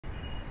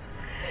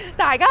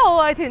大家好，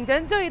我係團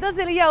長鍾意，多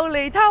謝你又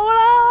嚟偷啦！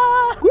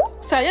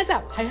上一集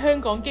喺香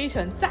港機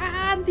場爭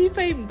啲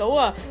飛唔到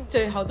啊，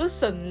最後都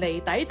順利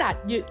抵達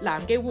越南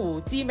嘅胡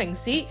志明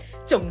市，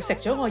仲食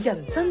咗我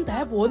人生第一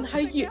碗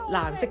喺越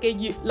南食嘅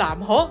越南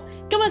河。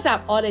今一集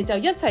我哋就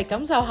一齊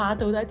感受下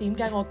到底點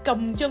解我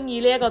咁中意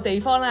呢一個地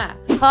方啦！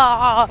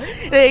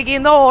你哋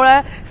見到我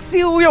咧笑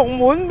容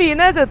滿面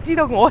咧，就知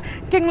道我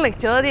經歷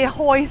咗一啲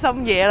開心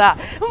嘢啦。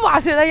咁話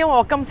說咧，因為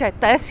我今次係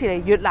第一次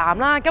嚟越南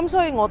啦，咁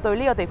所以我對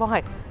呢個地方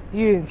係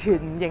完全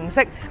唔認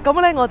識，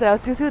咁咧我就有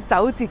少少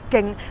走捷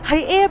徑，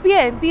喺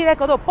Airbnb 咧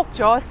嗰度 book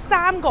咗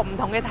3個唔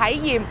同嘅體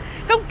驗。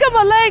咁今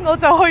日咧我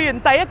就去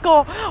完第一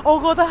個，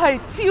我覺得係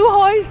超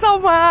開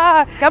心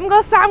啊！咁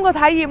嗰3個體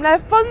驗咧，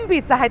分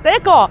別就係第一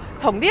個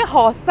同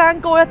啲學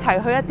生哥一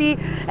齊去一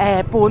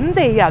啲本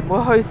地人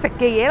會去食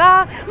嘅嘢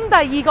啦。咁第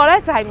二個咧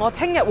就係我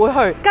聽日會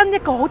去跟一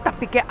個好特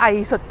別嘅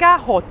藝術家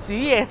學煮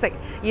嘢食，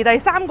而第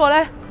3個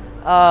咧。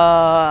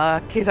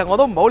其實我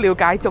都唔好了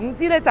解，總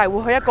之咧就係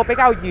會去一個比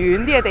較遠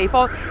啲嘅地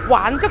方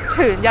玩足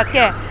全日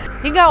嘅。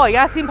點解我而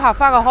家先拍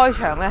翻個開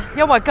場呢？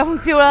因為今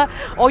朝咧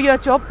我約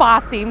咗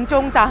8點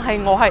鐘，但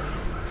係我係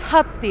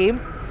7點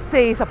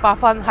48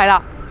分，係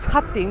啦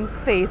，7點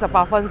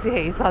48分先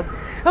起身。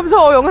咁所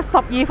以我用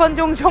咗12分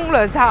鐘沖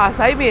涼、刷牙、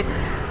洗面。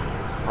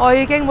我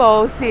已經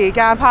冇時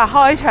間拍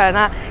開場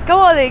啦，咁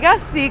我哋而家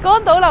時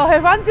光倒流去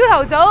返朝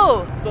頭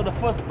早。So the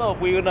first stop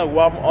we're gonna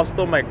warm our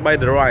stomach by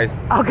the rice.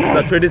 Okay.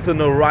 The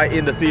traditional rice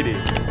in the city.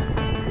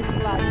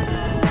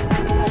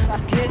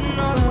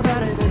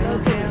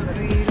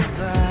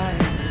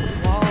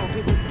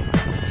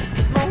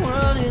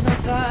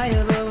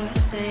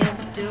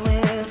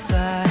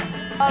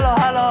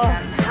 Hello.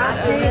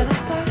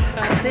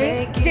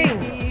 Jing.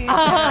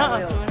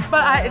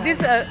 But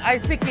I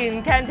speak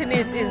in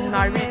Cantonese in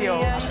my video.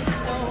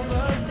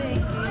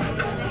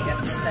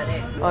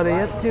 我哋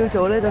一朝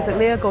早咧就食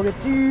呢一個嘅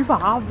豬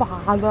扒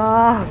飯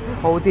啊，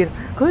好掂！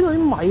佢呢度啲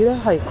米咧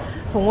係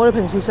同我哋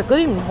平時食嗰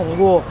啲唔同嘅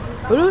喎，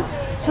佢都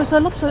細細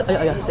粒細，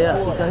哎呀死啦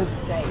跌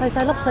咗，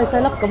細細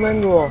粒咁樣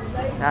嘅喎。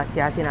睇下試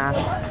下先啊，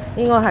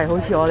應該係好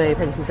似我哋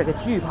平時食嘅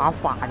豬扒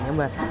飯咁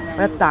嘅，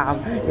一啖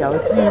有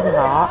豬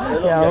扒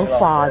有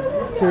飯，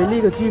仲要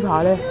呢個豬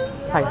扒咧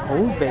係好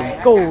肥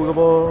膏嘅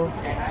噃。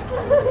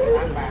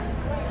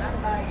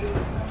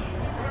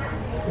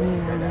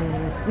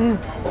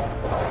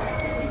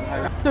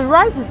The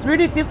rice is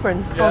really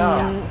different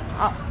from.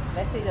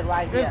 Let's see the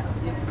rice here.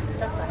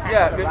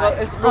 Yeah, because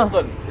it's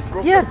broken. It's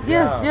broken.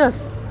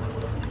 Yes.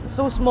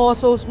 So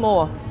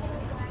small.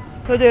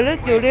 佢哋咧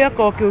叫呢一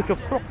個叫做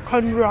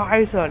broken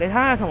rice 啊！你睇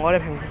下同我哋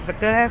平時食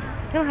嘅咧，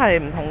真係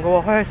唔同嘅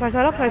喎。佢係細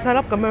細粒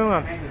咁樣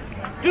啊。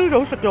朝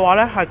早食嘅話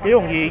咧係幾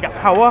容易入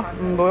口啊，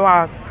唔會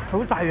話好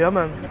滯咁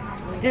啊。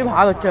豬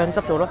扒嘅醬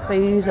汁做得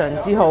非常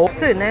之好，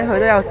雖然咧佢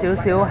都有少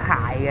少鞋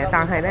嘅，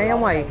但係咧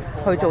因為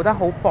佢做得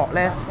好薄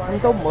咧，咁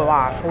都唔會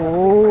話好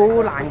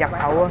難入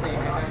口啊。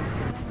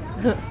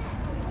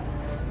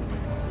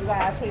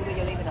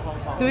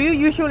Do you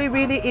usually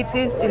really eat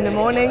this in the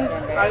morning?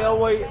 I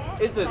always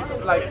eat it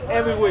like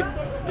every week.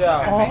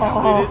 Yeah,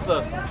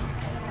 delicious.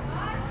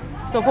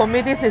 So for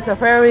me, this is a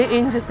very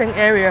interesting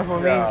area for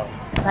me.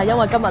 但係因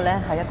為今日咧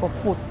係一個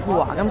food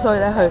tour，咁所以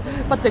咧佢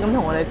不斷咁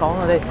同我哋講，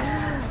我哋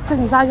食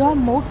唔晒嘅話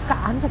唔好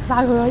揀食晒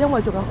佢啊，因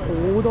為仲有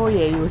好多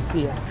嘢要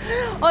試啊！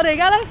我哋而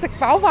家咧食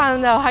飽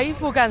飯就喺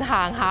附近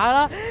行下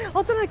啦。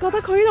我真係覺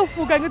得佢呢度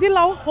附近嗰啲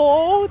樓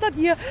好得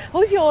意啊，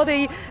好似我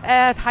哋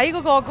睇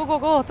嗰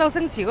個周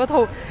星馳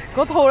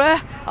嗰套咧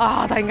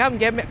啊！突然間唔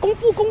記得咩功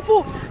夫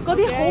嗰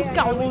啲好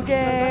舊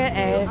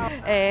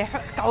嘅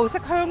舊式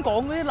香港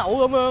嗰啲樓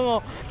咁樣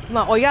喎。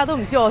嗱，我而家都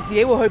唔知我自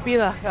己會去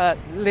邊啊！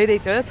你哋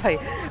就一齊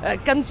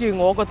跟住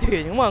我個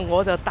團，咁啊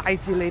我就帶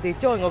住你哋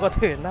join 我個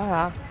團啦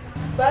嚇。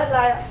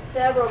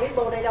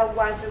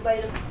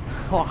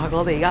哇！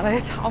我哋而家咧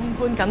參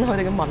觀緊佢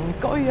哋嘅民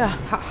居啊。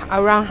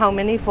Around how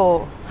many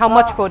for? How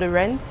much for the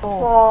rent?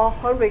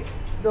 $400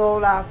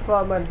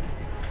 per month.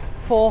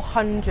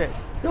 $400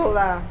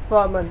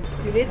 per month.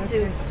 You need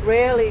to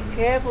really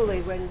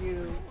carefully when you.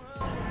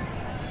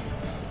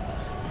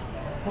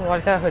 我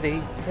哋睇下佢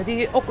哋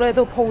啲屋咧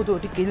都鋪到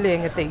啲幾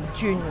靚嘅地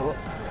磚嘅喎，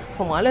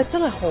同埋咧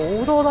真係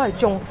好多都係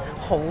種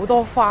好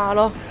多花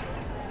咯。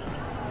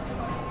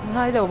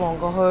喺度望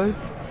過去，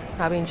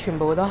下邊全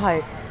部都係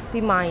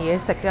啲賣嘢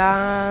食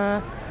㗎、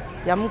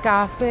飲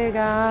咖啡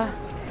㗎。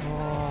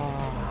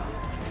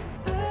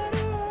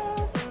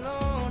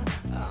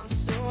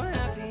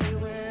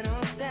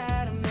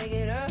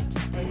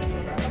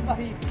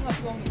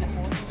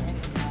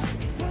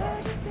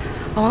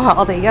哇！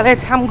我哋而家咧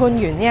參觀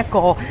完呢一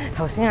個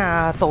頭先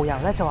導遊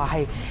咧就話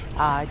係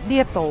呢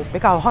一度比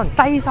較可能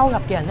低收入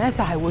嘅人咧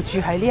就係會住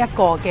喺呢一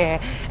個嘅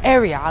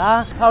area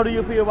啦。How do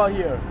you feel about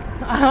here?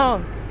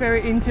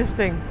 Very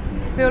interesting.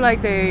 Feel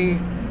like they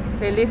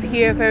live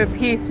here very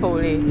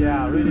peacefully.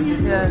 Yeah, really.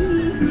 Yes.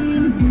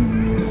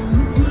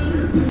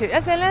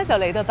 一聲咧就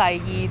嚟到第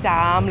2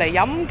站嚟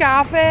飲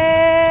咖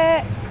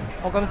啡。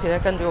我今次咧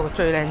跟咗個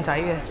最靚仔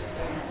嘅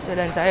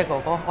哥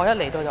哥，我一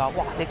嚟到就話：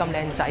哇，你咁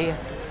靚仔嘅！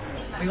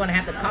 We're gonna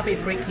have the coffee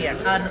break here.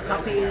 The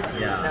coffee.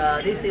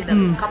 This is the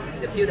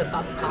the filter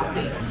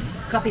coffee.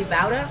 Coffee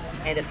powder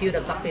and the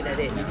filter coffee that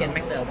is. You can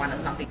make the one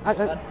coffee.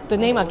 The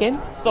name again?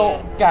 So,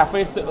 cà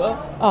phê sữa.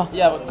 Oh.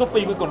 Yeah,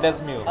 coffee with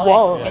condensed milk. Okay,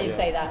 Wow. can you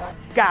say that?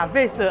 咖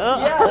啡色。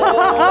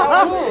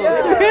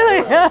 Yeah.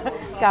 Really?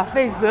 咖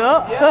啡色。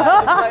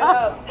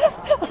 Yeah,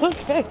 it's like that.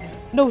 Okay.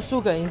 No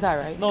sugar inside,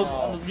 right? No,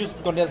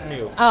 just condensed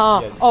milk.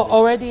 Oh, Yeah.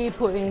 already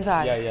put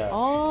inside. Yeah, yeah.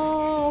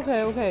 Oh,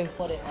 okay, okay.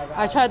 Put it around.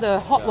 I tried the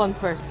hot one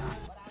first.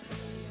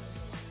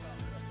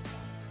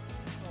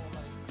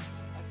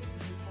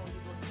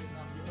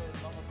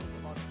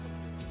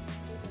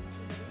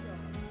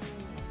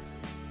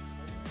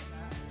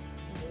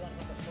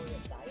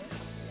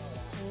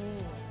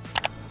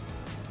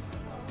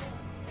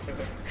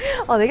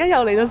 我哋而家又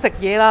嚟到食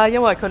嘢啦，因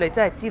為佢哋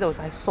真係知道晒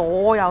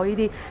所有呢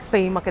啲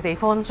秘密嘅地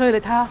方，所以你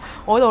睇下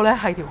我呢度咧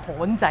係條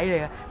巷仔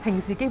嚟嘅，平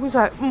時基本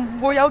上係唔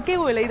會有機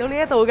會嚟到呢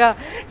一度㗎。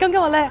咁今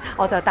日咧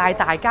我就帶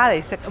大家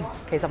嚟食，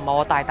其實唔係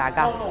我帶大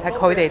家，係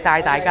佢哋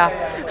帶大家。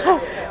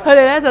佢哋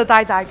咧就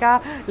帶大家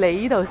嚟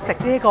呢度食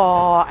呢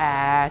個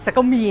食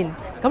個麵，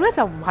咁咧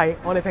就唔係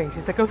我哋平時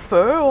食嘅粉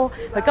喎，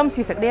佢今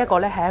次食呢一個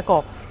咧係一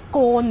個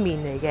乾麵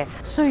嚟嘅，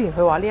雖然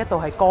佢話呢一度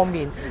係乾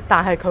麵，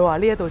但係佢話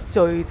呢一度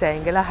最正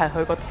嘅咧係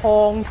佢個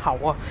湯頭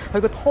啊，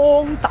佢個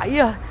湯底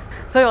啊，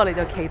所以我哋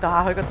就期待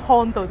下佢個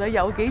湯到底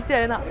有幾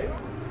正啦。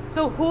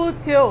So hủ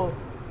tiếu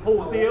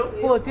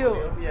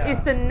is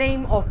the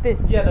name of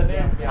this. Yeah, the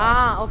name.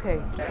 Okay.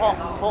 Pork.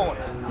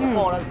 And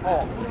I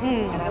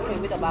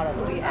cook with about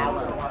 3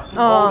 hours.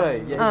 All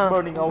day. Yeah, it's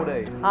burning all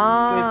day. So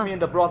Ah. it means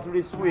the broth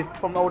really sweet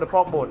from all the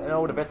pork bone and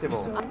all the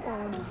vegetables.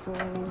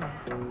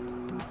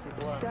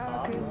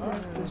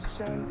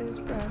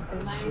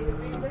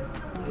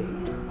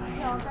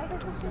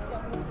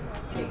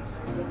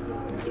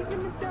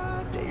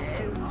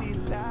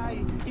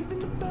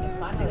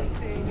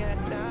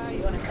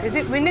 Is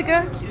it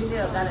vinegar? You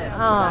still got it.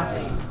 Ah.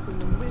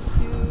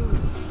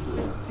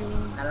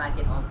 I like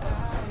it also.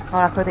 好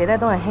啦，佢哋咧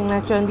都係興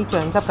咧將啲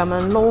醬汁咁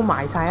樣撈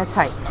埋晒一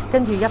齊，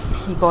跟住一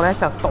次過咧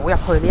就倒入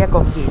去呢一個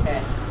麵。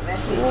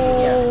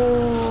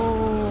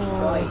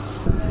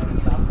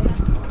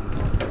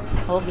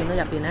好，見到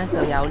入邊咧就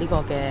有呢個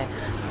嘅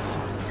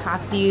叉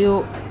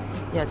燒，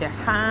有隻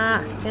蝦，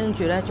跟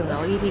住咧仲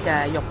有呢啲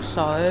嘅肉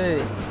碎，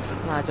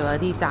啊，仲有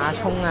啲炸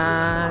葱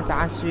啊、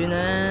炸蒜啦，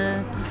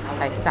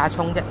係炸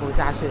葱啫，冇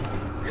炸蒜。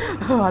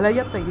佢話咧一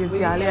定要試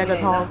下呢一個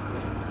湯。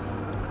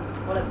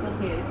For the soup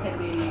here, it can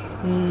be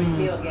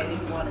refilled again if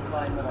you want to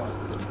try more.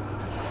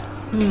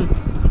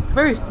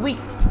 Very sweet.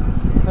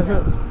 Vậy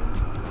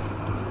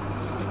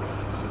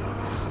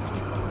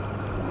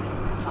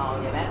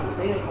bác một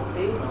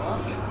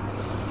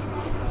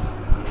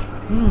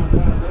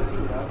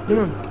tí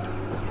nữa.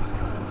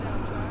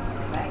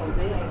 Bác một tí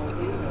nữa.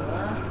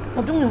 我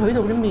中意佢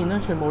度啲麵咧，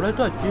全部咧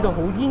都係煮到好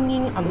煙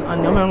煙韌韌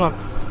咁樣啊！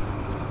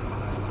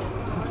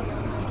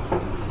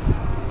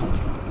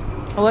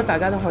我覺得大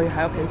家都可以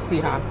喺屋企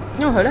試下，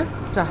因為佢咧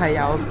就係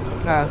有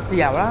豉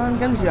油啦，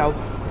跟住有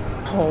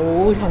好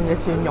重嘅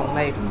蒜蓉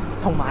味，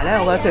同埋咧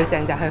我覺得最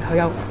正就係佢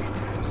有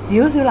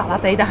少少辣辣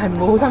地，但係唔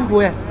會好辛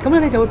苦嘅。咁樣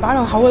你就會擺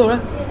落口嗰度咧，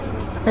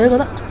你會覺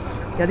得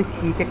有啲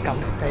刺激感，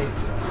係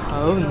好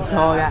唔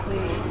錯嘅。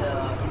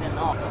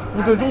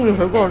我最中意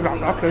佢嗰個辣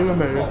辣地嘅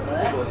味。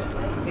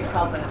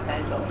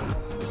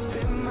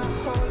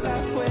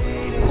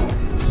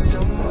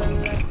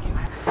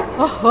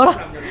好啦，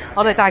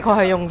我哋大概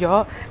係用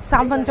咗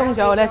3分鐘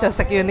左右咧，就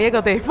食完呢一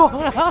個地方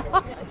啦。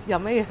飲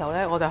尾嘅時候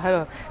咧，我就喺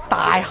度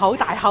大口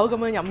咁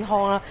樣飲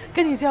湯啦。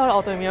跟住之後咧，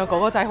我對面個哥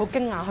哥仔好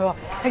驚訝，佢話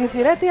平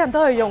時咧啲人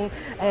都係用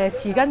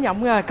匙羹飲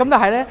嘅，咁但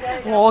係咧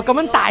我咁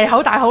樣大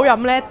口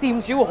飲咧，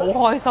店主會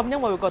好開心，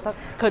因為會覺得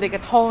佢哋嘅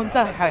湯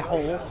真係好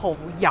好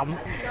飲。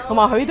同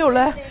埋佢呢度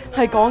咧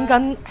係講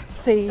緊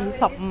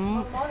45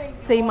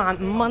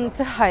蚊，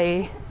即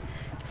係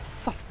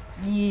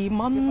12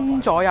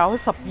蚊左右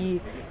，15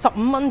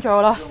蚊左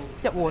右啦，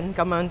一碗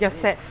咁樣一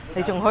set，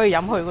 你仲可以飲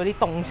佢嗰啲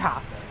凍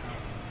茶。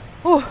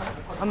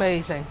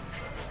Amazing！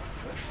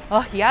 好，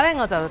而家咧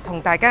我就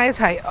同大家一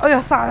齊，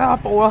散下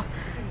步啦，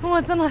因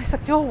為真係食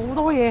咗好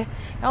多嘢。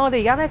咁我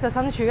哋而家咧就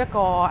身處一個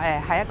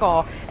係一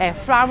個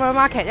flower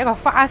market 一個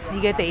花市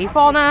嘅地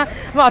方啦。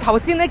咁啊頭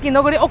先咧見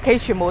到嗰啲屋企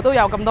全部都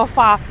有咁多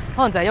花，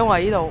可能就係因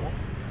為呢度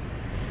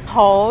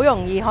好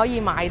容易可以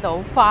買到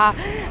花。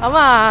咁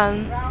啊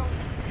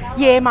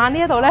夜晚呢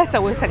一度咧就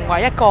會成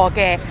為一個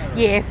嘅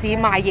夜市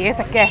賣嘢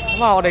食嘅。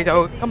咁啊我哋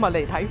就今日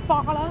嚟睇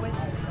花啦。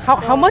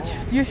How much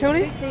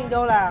usually?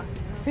 $15.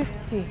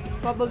 50.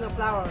 For bunga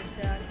flower.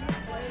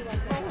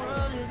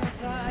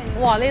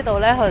 哇！呢度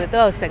咧，佢哋都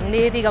有整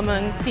呢啲咁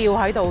樣吊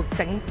喺度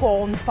整乾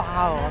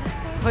花喎。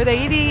佢哋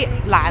呢啲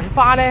蘭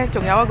花咧，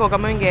仲有一個咁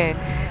樣嘅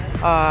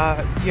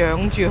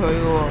養住佢嘅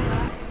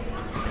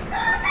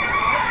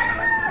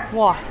喎。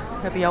哇！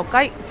入邊有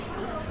雞。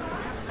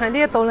喺呢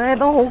一度咧，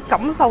都好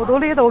感受到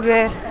呢度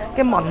嘅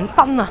民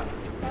生啊，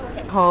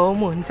好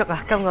滿足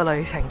啊！今個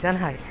旅程真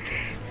係。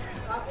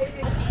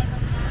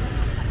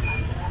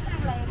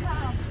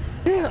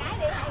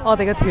我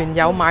哋嘅團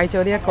友買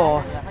咗呢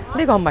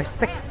呢個唔係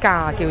釋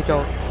迦叫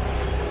做。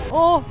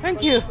哦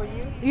 ，thank you.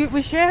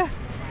 We share.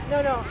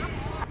 No, no.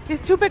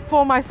 It's too big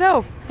for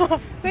myself.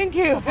 Thank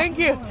you, thank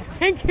you,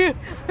 thank you.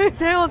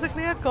 請我食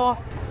呢一個。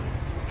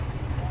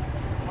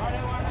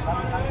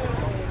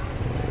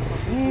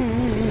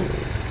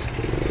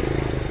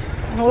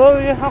好多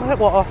啲黑色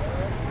喎，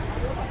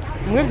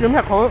唔知點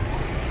食好。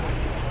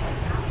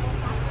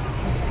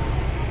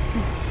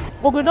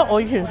我記得我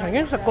以前曾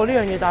經食過呢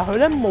樣嘢，但係佢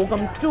咧冇咁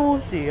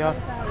juicy 啊。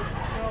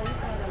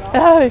你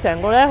睇佢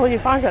成個咧好似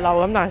番石榴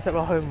咁，但係食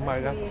落去唔係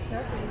嘅。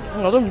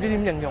我都唔知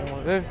點形容喎。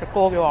你食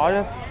過嘅話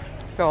咧，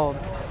就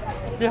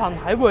自行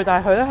體會。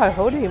但係佢咧係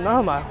好甜啦，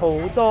同埋好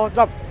多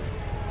汁，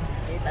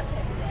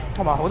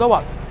同埋好多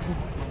核。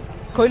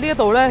佢呢一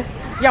度咧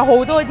有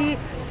好多啲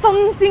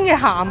新鮮嘅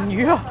鹹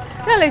魚啊！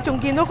因為你仲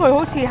見到佢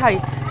好似係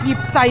醃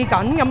製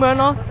緊咁樣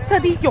咯，即係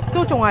啲肉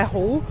都仲係好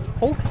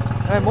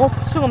冇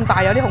燒咁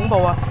大，有啲恐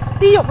怖啊！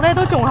啲肉咧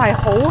都仲係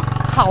好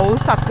厚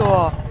實嘅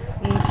喎，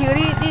唔似嗰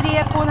啲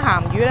一般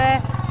鹹魚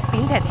咧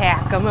扁踢踢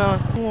咁樣。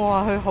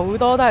哇！佢好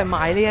多都係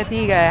賣呢一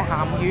啲嘅鹹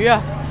魚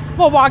啊！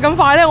哇！話咁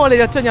快咧，我哋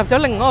就進入咗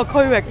另外一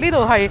個區域，呢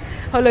度係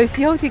類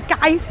似好似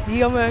街市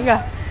咁樣嘅。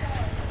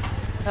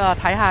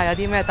睇下有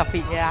啲咩特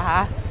別嘢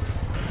啊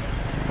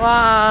嚇！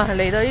哇！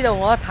嚟到呢度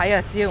我一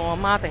睇就知我阿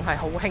媽一定係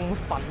好興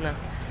奮啊！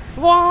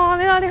哇！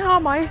你睇啲蝦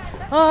米，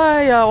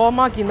哎呀！我阿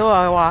媽見到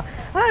就話：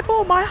唉，幫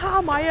我買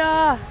蝦米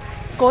啊！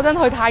嗰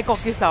陣去泰國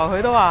嘅時候，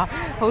佢都話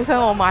好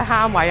想我買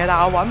蝦米啊，但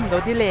係我揾唔到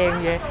啲靚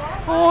嘢。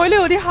哦，呢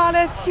度啲蝦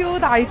咧超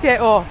大隻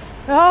喎，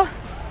嚇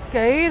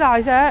幾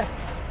大隻？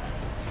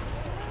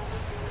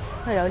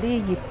係有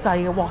啲醃製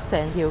嘅，哇！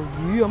成條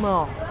魚咁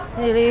啊！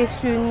呢啲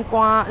酸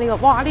瓜，呢個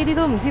哇！呢啲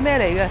都唔知咩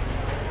嚟嘅，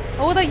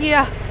好得意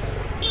啊！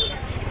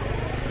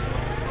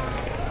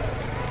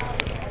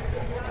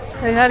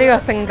你睇下呢個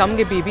性感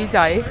嘅 BB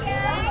仔，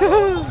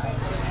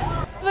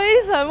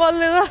非常混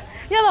亂啊！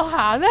一路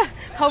行咧，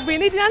後邊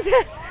呢啲單車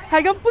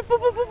係咁噗。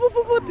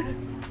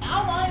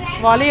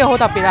哇！呢個好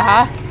特別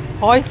啊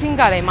嚇，海鮮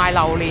隔離賣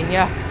榴蓮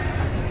嘅，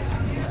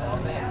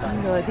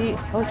跟住有啲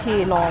好似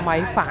糯米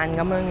飯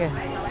咁樣嘅，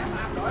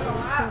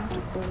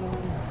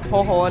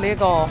好好啊！呢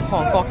個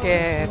韓國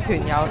嘅團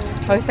友，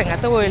佢成日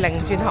都會擰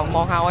轉頭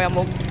望下我有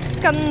冇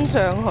跟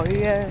上佢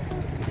嘅。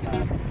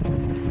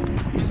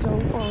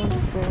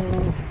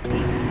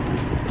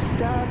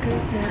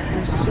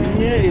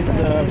Here is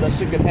the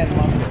second-hand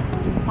market.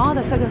 Oh,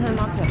 the second-hand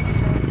market.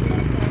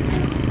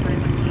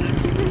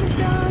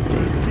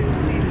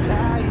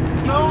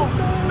 No,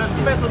 the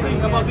special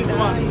thing about this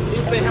one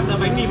is they have the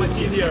magnet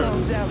machine here.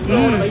 So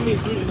the magnet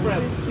is really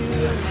fresh.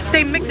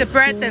 They make the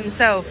bread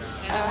themselves.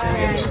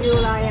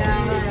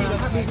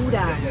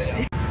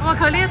 哇！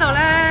佢呢度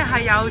咧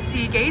係有自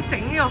己整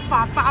呢個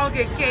發包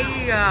嘅機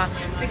㗎，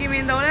你見唔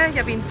見到咧？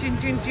入邊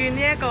轉呢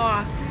一個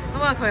啊，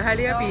咁啊佢喺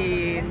呢一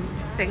邊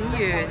整完，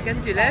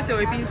跟住咧就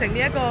會變成呢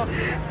一個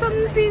新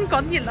鮮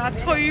滾熱辣、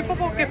脆卜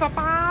卜嘅發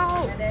包。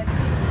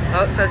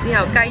好，首先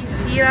有雞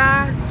絲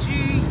啦、豬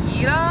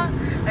耳啦，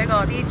呢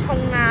個啲葱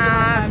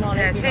啊、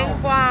青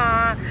瓜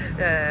啊、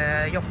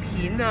肉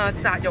片啊、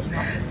炸肉。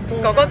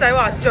哥哥仔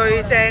話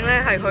最正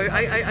咧係佢，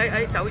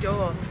走咗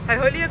喎，係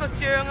佢呢一個醬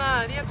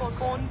啊，呢一個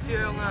乾醬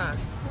啊，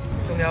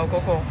仲有嗰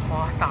個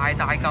哇大嚿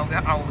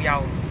嘅牛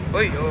油，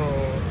哎呦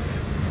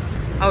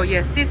 ！Oh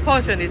yes, this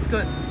portion is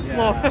good,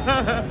 small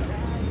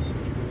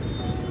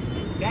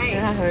睇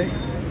下佢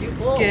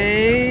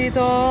幾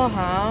多餡。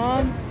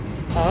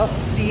好，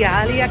試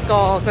下呢一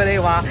個佢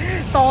哋話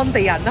當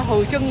地人都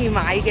好中意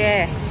買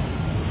嘅，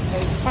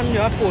分咗一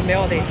半俾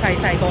我哋細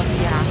個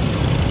試下。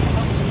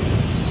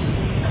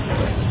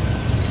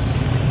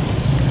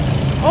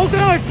我驚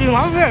佢電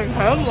話俾人搶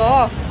咗。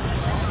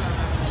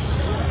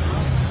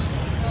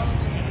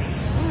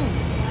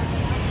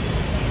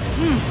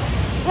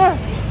喂，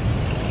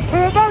佢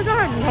個包真係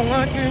唔同啊，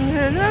完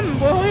全咧唔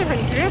會好似平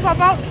時啲發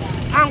包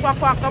硬刮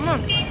刮咁啊，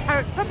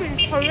係出邊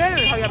脆咧，然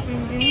後入邊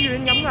軟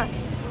咁嘅。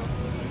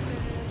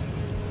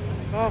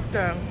嗰個醬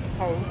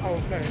好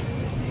味，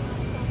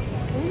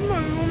好味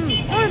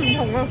喎，唔同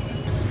啊！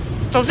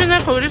首先咧，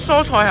佢啲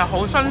蔬菜係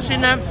好新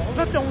鮮咧，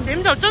個重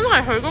點就真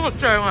係佢嗰個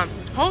醬啊，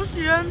好似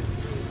咧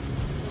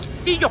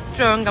啲肉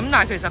醬咁，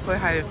但係其實佢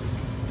係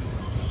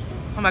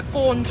咪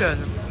乾醬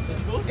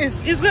？Is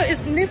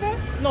liver?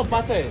 No,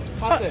 pate.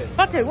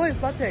 Pate, what is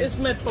pate? It's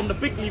made from the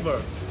big liver.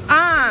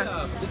 Ah,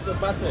 Yeah, it's the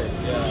pate.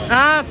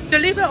 Yeah. the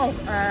liver of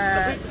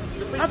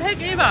pig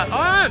liver.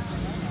 哦，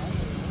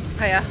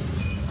係啊，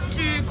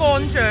豬肝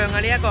醬啊，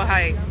呢一個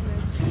係，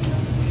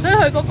所以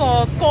佢嗰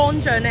個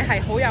乾醬咧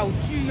係好有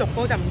豬肉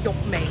嗰陣肉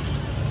味，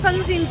新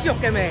鮮豬肉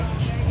嘅味。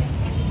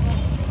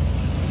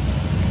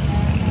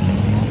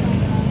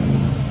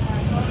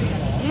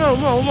好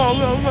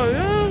味啊！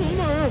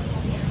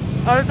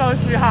我哋再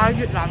試下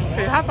越南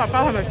其他發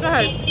包係咪真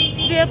係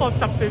呢一個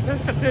特別嘅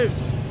食先？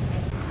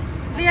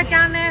呢一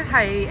間咧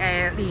係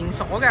連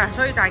鎖嘅，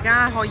所以大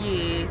家可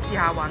以試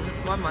下揾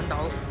唔揾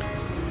到。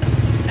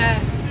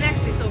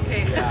Next is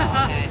okay.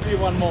 Do you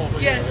want more?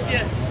 Yes.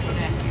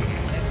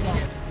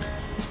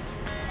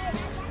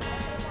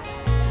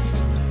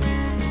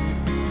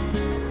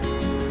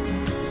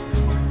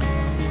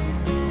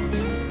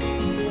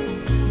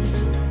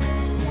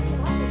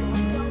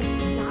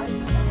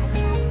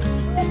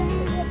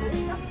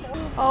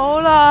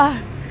 啦！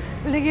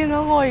你見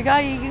到我而家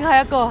已經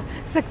係一個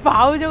食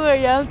飽咗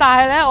嘅樣，但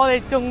係呢，我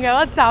哋仲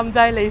有一站就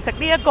係嚟食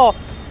呢一個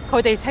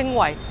佢哋稱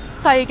為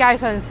世界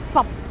上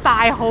10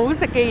大好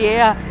食嘅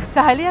嘢啊！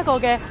就係呢一個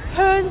嘅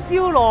香蕉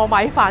糯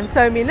米飯，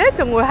上面呢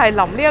仲會係淋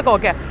呢一個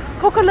嘅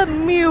coconut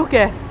milk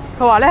嘅。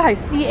佢話咧係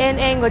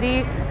CNN 嗰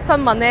啲新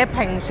聞咧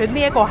評選呢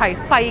一個係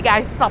世界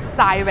10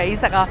大美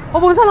食啊！我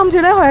本身諗住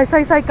咧佢係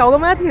細細嚿咁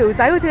樣一條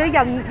仔，好似喺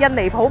印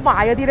尼鋪買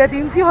嗰啲咧，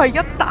點知佢係一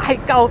大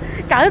嚿，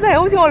簡直係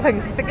好似我哋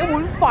平時食一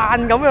碗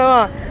飯咁樣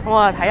啊！我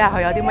啊睇下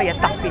佢有啲乜嘢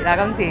特別啊！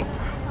今次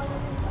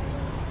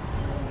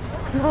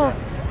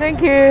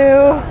，Thank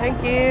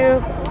you，Thank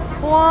you，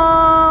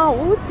 哇，好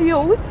似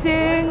好正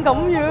咁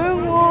樣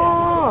喎！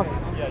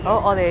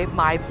好，我哋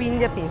買邊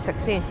一邊食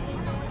先。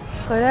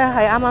佢咧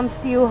係啱啱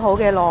燒好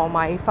嘅糯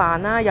米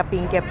飯啦，入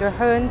邊夾咗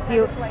香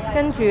蕉，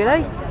跟住咧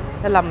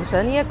就淋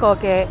上呢一個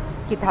嘅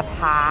結塔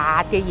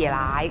塔嘅椰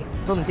奶，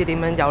都唔知點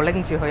樣又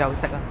拎住佢又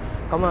食啊！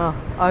咁啊，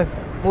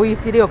唔好意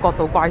思，呢個角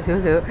度怪少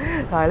少，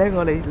但係咧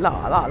我哋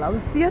嗱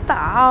試一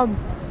啖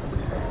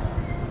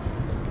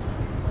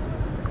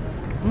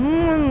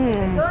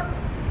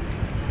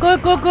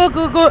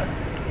，good，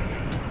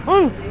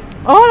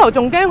我開頭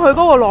仲驚佢嗰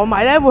個糯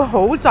米咧會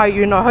好滯，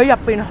原來佢入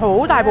邊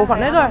好大部分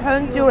咧都係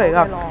香蕉嚟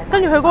㗎，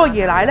跟住佢嗰個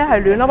椰奶咧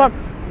係暖粒粒，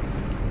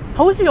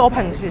好似我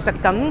平時食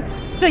緊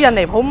即係印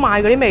尼鋪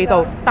買嗰啲味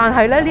道，但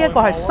係咧呢一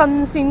個係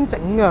新鮮整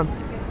㗎。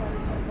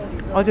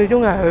我最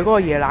中意係佢嗰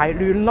個椰奶，暖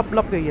粒粒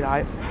嘅椰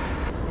奶。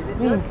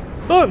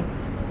good。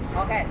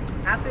Okay,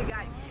 after guys.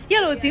 一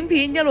路剪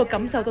片一路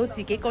感受到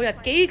自己嗰日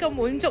幾咁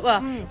滿足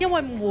啊！因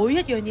為每一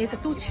樣嘢食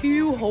都超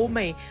好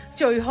味，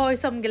最開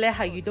心嘅咧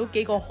係遇到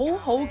幾個好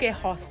好嘅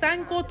學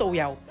生哥導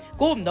遊，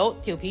估唔到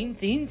條片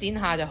剪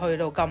下就去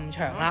到咁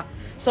長啦，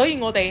所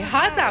以我哋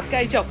下一集繼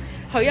續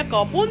去一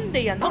個本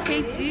地人屋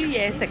企煮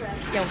嘢食，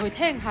又去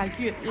聽下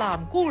越南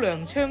姑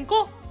娘唱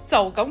歌，就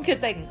咁決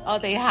定，我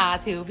哋下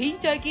條片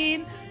再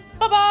見，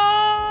拜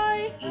拜。